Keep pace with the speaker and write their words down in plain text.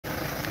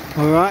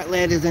Alright,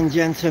 ladies and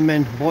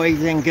gentlemen,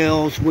 boys and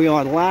girls, we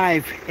are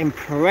live in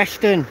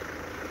Preston.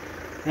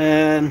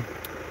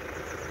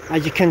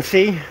 As you can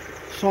see,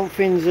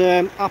 something's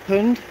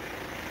happened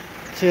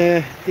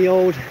to the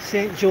old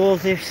St.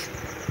 Joseph's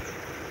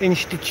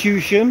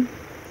institution.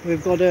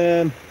 We've got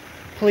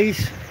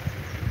police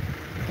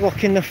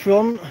blocking the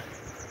front,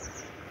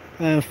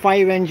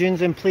 fire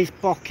engines and police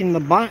blocking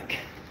the back.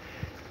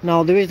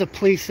 Now there is a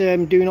police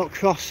do not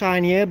cross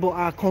sign here, but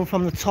I come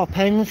from the top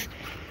ends,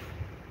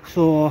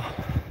 so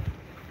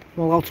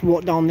I'm allowed to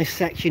walk down this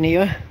section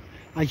here,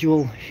 as you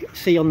will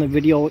see on the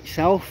video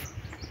itself.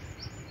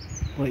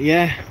 But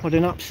yeah, what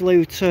an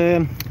absolute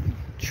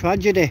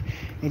tragedy.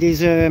 It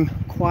is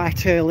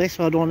quite early,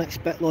 so I don't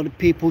expect a lot of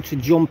people to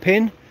jump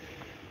in.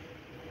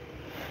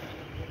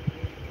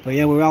 But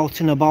yeah, we're out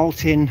and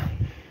about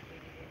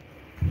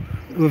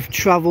we've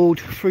travelled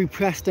through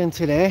Preston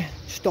today,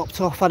 stopped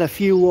off at a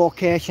few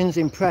locations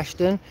in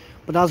Preston,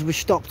 but as we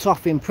stopped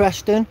off in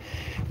Preston,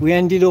 we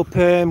ended up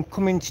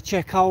coming to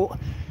check out,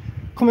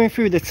 coming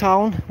through the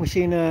town. We've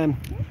seen a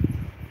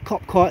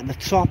cop car at the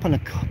top and a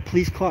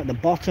police car at the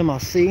bottom,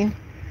 I've seen.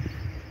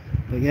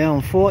 But yeah,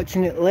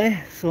 unfortunately,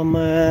 some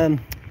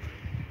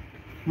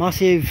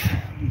massive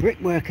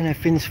brickwork and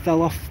everything's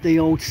fell off the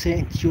old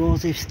St.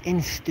 Joseph's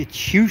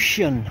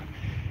institution.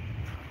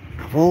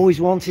 I've always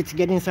wanted to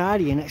get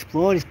inside here and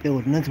explore this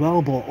building as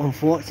well, but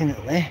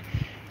unfortunately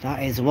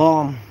that is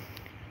one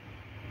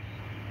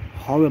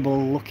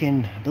horrible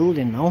looking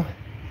building now.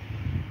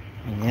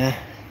 And yeah,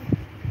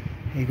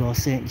 here you go,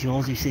 St.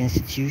 Joseph's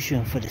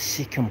institution for the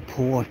sick and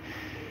poor.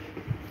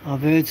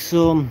 I've heard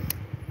some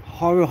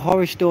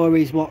horror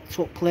stories what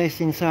took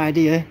place inside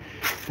here,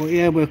 but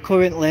yeah, we're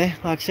currently,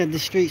 like I said, the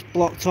street's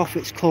blocked off,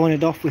 it's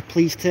cornered off with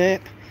police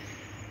tape.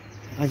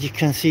 As you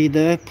can see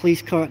there,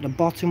 police car at the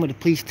bottom with the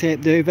police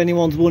tape there. If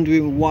anyone's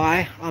wondering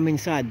why I'm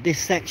inside this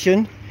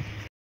section,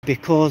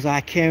 because I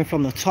came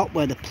from the top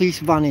where the police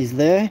van is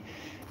there.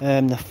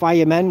 The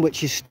firemen,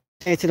 which is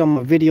stated on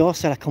my video,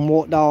 said I can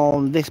walk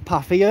down this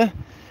path here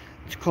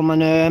to come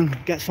and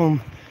get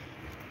some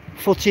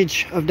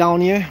footage of down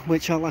here,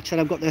 which like I said,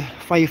 I've got the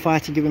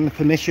firefighter giving me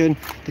permission.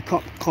 The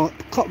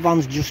cop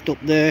van's just up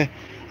there,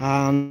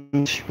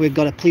 and we've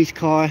got a police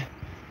car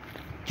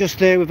just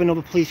there with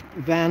another police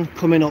van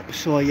coming up.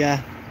 So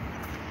yeah,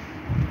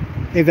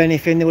 if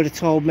anything, they would have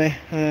told me,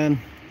 they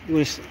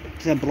would have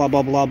said blah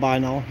blah blah by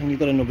now, and you've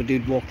got another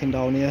dude walking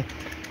down here.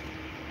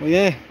 Well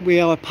yeah, we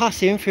are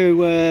passing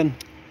through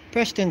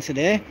Preston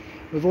today.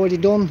 We've already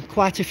done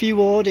quite a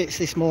few audits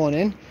this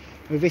morning.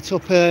 We've hit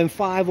up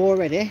 5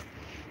 already,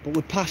 but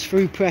we've passed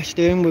through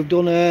Preston. We've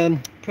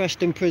done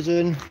Preston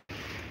prison,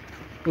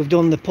 we've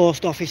done the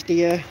post office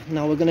here.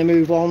 Now we're going to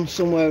move on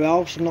somewhere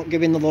else. I'm not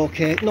giving the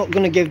location, not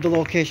going to give the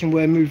location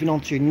we're moving on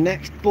to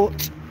next,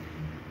 but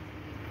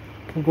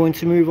we're going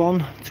to move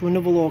on to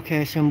another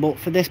location. But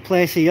for this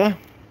place here,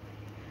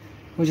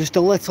 we're just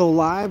a little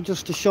live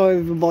just to show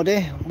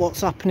everybody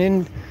what's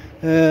happening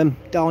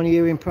down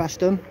here in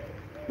Preston.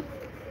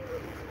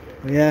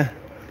 But yeah,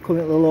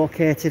 currently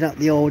located at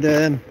the old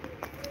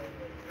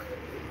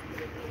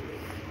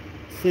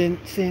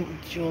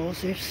St.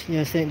 Joseph's,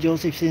 yeah, St.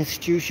 Joseph's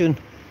institution.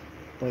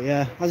 But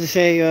yeah, as I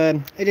say,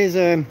 it is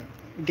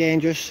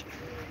dangerous,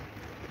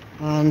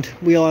 and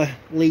we are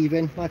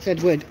leaving. Like I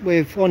said,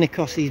 we've only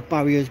crossed these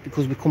barriers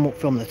because we come up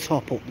from the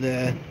top up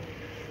there,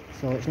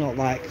 so it's not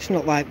like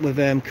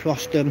we've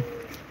crossed them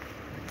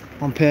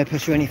on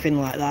purpose or anything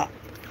like that,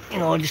 you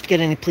know, just get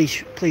any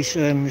police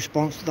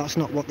response. That's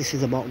not what this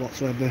is about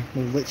whatsoever.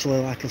 We literally,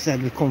 like I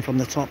said, we come from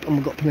the top and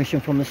we've got permission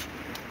from the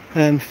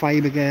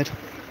fire brigade.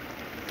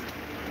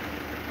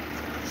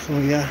 So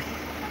yeah.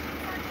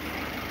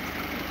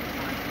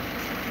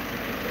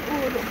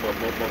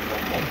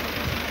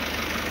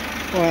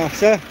 Well,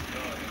 sir.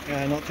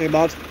 Yeah, not too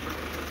bad.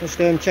 Just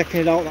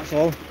checking it out, that's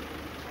all.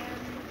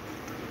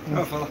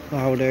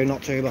 How do,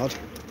 not too bad.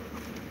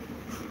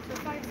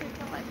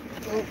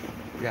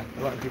 Yeah,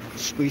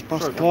 squeeze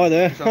past the car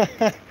there.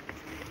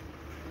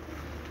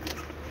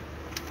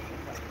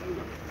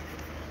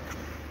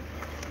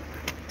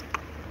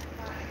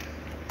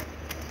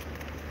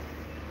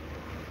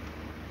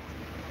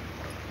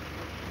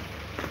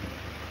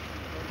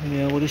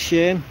 Yeah, what a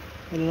shame.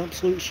 What an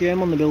absolute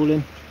shame on the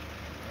building.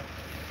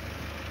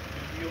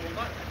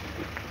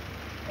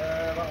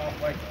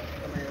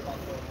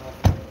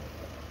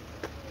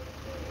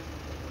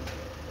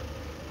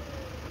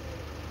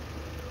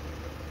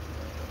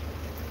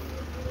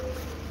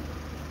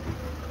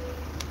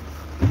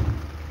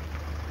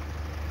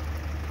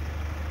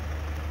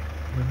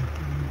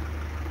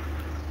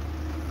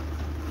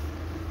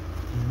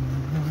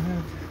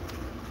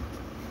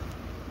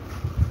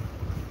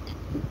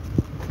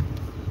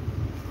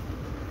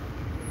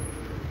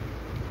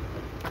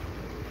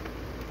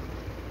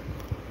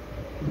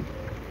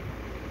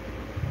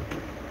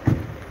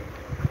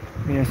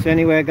 Yes,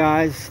 anyway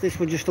guys, this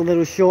was just a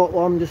little short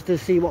one just to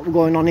see what we're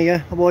going on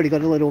here. I've already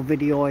got a little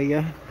video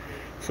here,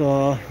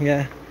 so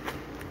yeah,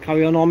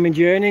 carry on my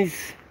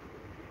journeys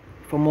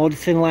from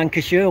Hudson,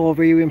 Lancashire,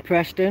 over here in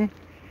Preston.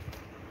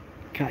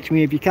 Catch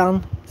me if you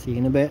can. See you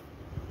in a bit.